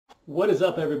What is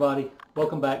up, everybody?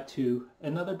 Welcome back to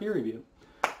another beer review.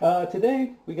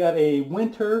 Today we got a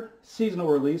winter seasonal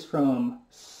release from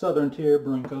Southern Tier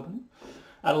Brewing Company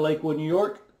out of Lakewood, New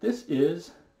York. This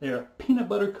is their Peanut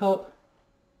Butter Cup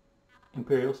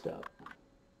Imperial Stout.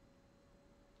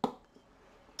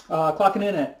 Clocking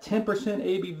in at 10%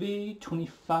 ABV,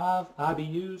 25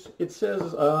 IBUs. It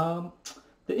says the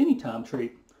Anytime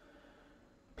treat.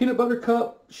 Peanut Butter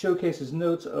Cup showcases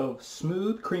notes of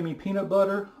smooth, creamy peanut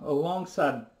butter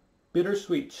alongside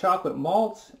bittersweet chocolate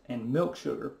malts and milk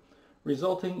sugar,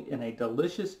 resulting in a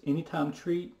delicious anytime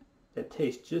treat that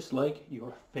tastes just like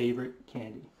your favorite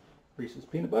candy. Reese's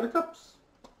Peanut Butter Cups,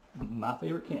 my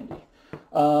favorite candy.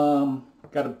 Got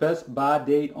a best buy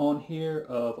date on here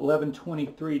of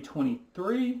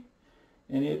 11/23/23,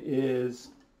 and it is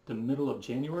the middle of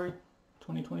January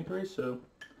 2023, so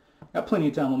got plenty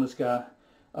of time on this guy.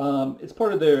 It's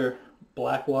part of their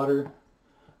Blackwater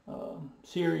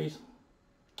series.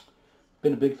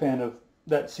 Been a big fan of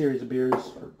that series of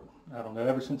beers for, I don't know,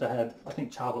 ever since I think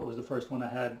chocolate was the first one I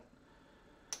had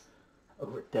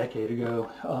over a decade ago.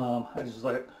 I just was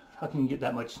like, how can you get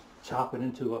that much chocolate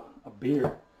into a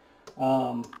beer?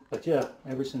 But yeah,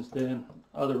 ever since then,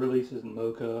 other releases in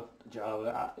Mocha, the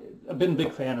Java, I've been a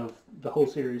big fan of the whole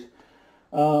series.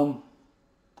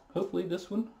 Hopefully this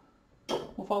one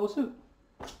will follow suit.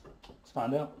 Let's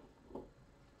find out.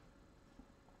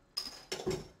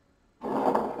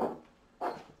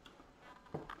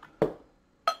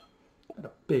 Got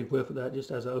a big whiff of that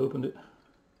just as I opened it.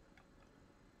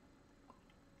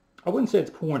 I wouldn't say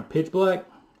it's pouring pitch black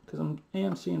because I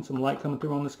am seeing some light coming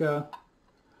through on this guy.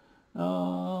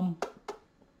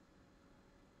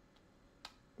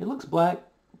 It looks black,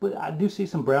 but I do see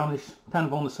some brownish kind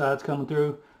of on the sides coming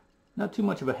through. Not too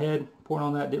much of a head pouring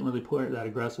on that. Didn't really pour it that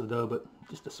aggressive though, but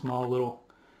just a small little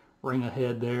ring of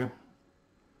head there.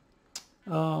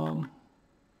 Oh,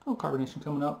 carbonation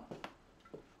coming up.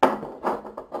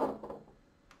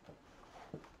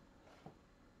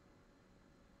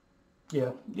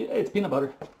 Yeah, it's peanut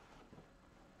butter.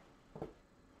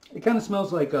 It kind of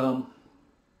smells like,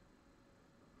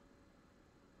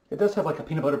 it does have like a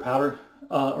peanut butter powder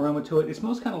aroma to it. It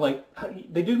smells kind of like,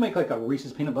 they do make like a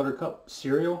Reese's Peanut Butter Cup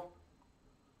cereal.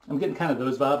 I'm getting kind of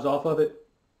those vibes off of it.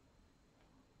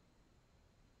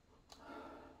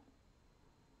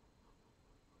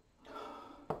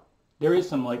 There is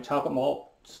some like chocolate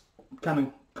malt kind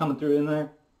of coming through in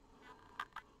there.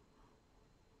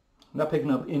 I'm not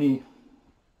picking up any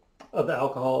of the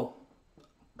alcohol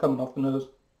coming off the nose.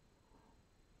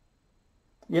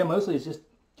 Yeah, mostly it's just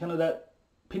kind of that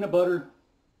peanut butter.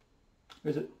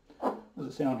 What does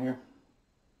it say on here?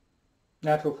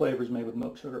 Natural flavors made with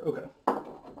milk sugar. Okay.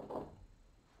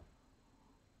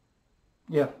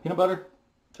 Yeah, peanut butter,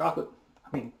 chocolate. I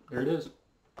mean, there it is.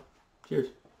 Cheers.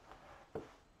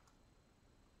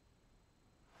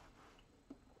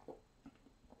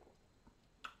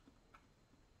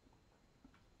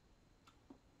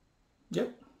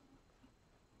 Yep.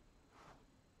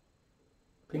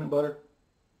 Peanut butter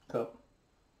cup.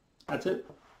 That's it.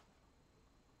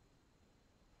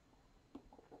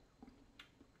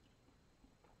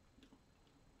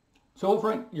 So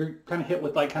Frank, you're kind of hit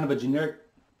with like kind of a generic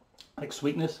like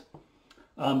sweetness.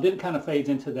 Then it kind of fades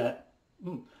into the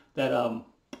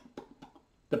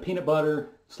peanut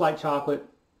butter, slight chocolate.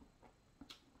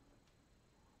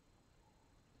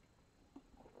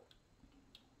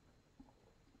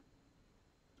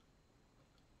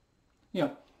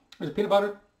 Yeah, there's a peanut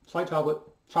butter, slight chocolate.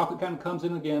 Chocolate kind of comes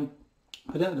in again,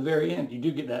 but then at the very end, you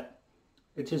do get that.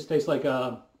 It just tastes like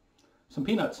some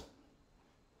peanuts.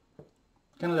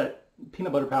 Kind of that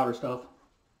peanut butter powder stuff.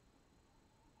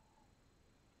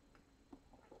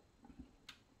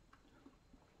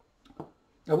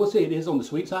 I will say it is on the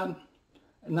sweet side,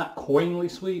 not cloyingly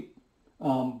sweet,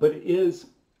 but it is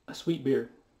a sweet beer.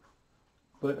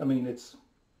 But I mean, it's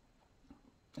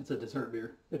a dessert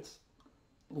beer. It's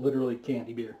literally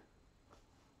candy beer.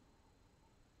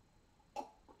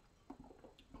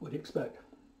 What do you expect?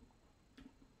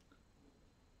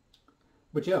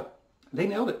 But yeah, they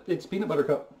nailed it. It's peanut butter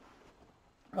cup.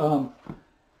 I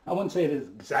wouldn't say it is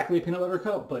exactly a peanut butter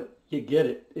cup, but you get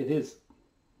it.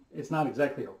 It's not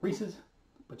exactly a Reese's,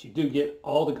 but you do get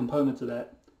all the components of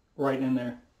that right in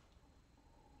there.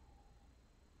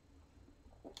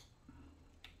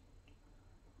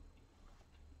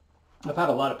 I've had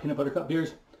a lot of peanut butter cup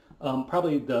beers.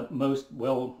 Probably the most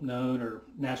well-known or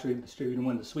nationally distributed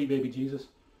one, the Sweet Baby Jesus.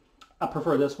 I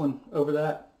prefer this one over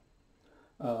that.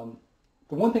 The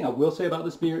one thing I will say about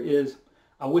this beer is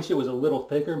I wish it was a little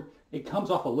thicker. It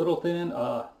comes off a little thin.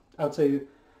 I would say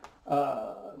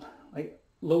like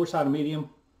lower side of medium.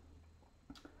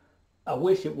 I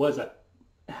wish it was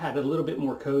had a little bit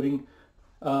more coating.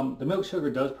 The milk sugar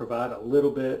does provide a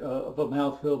little bit of a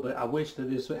mouthfeel, but I wish that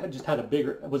this had just had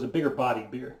was a bigger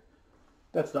bodied beer.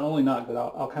 That's the only knock that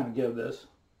I'll kind of give this.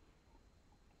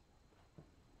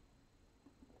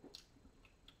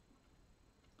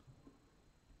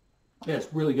 Yeah, it's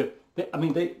really good. I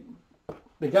mean,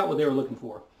 they got what they were looking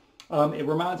for. It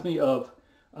reminds me of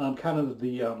kind of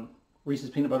the Reese's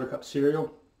Peanut Butter Cup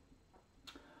cereal,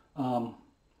 um,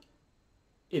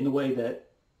 in the way that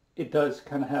it does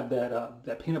kind of have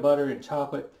that peanut butter and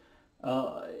chocolate,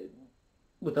 uh,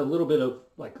 with a little bit of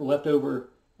like leftover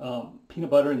peanut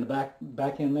butter in the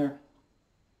back end there.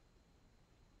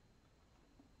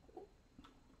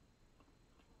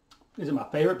 Is it my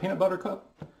favorite peanut butter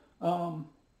cup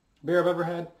beer I've ever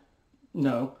had?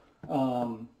 No.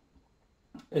 Um,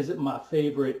 is it my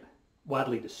favorite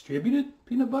widely distributed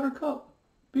peanut butter cup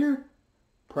beer?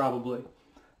 Probably.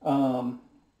 Um,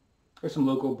 there's some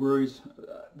local breweries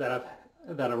that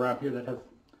around here that have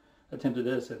attempted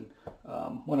this, and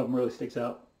one of them really sticks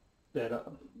out that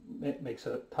makes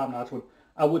a top-notch one.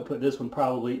 I would put this one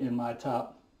probably in my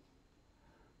top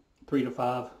 3 to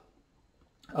 5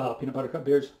 peanut butter cup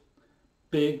beers.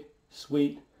 Big,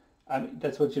 sweet. I mean,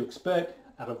 that's what you expect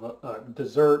out of a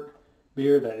dessert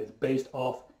beer that is based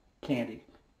off candy.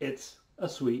 It's a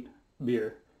sweet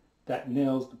beer that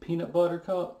nails the peanut butter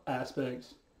cup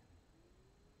aspects.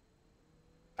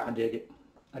 I dig it.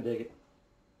 I dig it.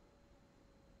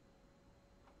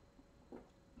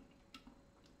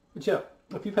 But yeah,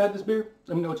 if you've had this beer,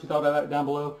 let me know what you thought of it down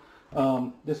below.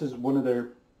 This is one of their,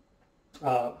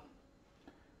 uh,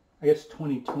 I guess,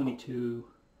 2022,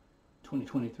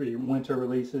 2023 winter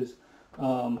releases. They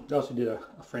also did a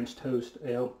French toast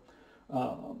ale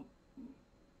um,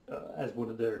 as one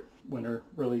of their winter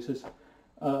releases.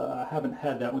 I haven't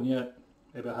had that one yet.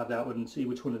 Maybe I'll have that one and see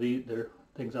which one of their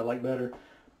things I like better.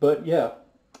 But yeah,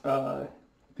 if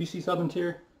you see Southern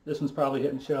Tier, this one's probably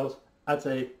hitting shelves. I'd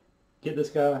say get this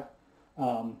guy.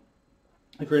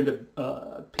 If you're into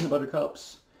peanut butter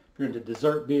cups, if you're into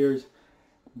dessert beers.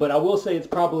 But I will say it's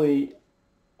probably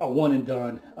a one and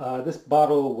done. This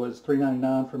bottle was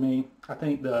 $3.99 for me. I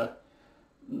think the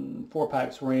 4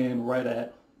 packs ran right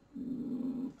at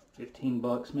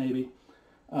 $15 maybe.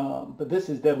 But this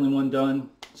is definitely one done.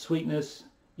 Sweetness,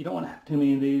 you don't want to have too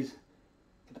many of these.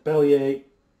 Get the bellyache,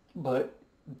 but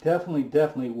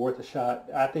definitely worth a shot.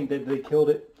 I think that they killed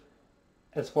it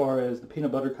as far as the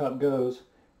peanut butter cup goes,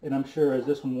 and I'm sure as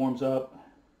this one warms up,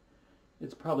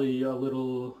 it's probably a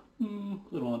little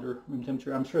under room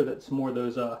temperature. I'm sure that some more of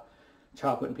those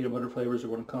chocolate and peanut butter flavors are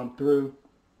going to come through.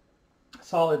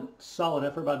 Solid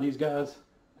effort by these guys.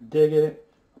 I dig it.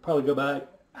 I'll probably go back.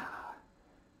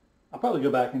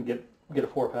 And get a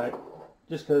 4 pack,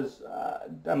 just because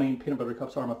I mean, peanut butter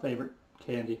cups are my favorite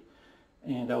candy,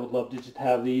 and I would love to just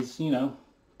have these,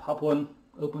 pop one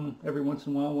open every once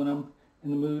in a while when I'm in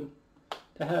the mood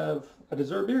to have a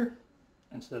dessert beer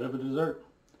instead of a dessert,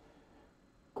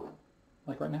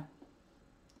 like right now.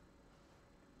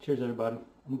 Cheers, everybody.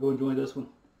 I'm going to go enjoy this one.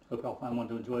 Hope y'all find one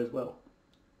to enjoy as well.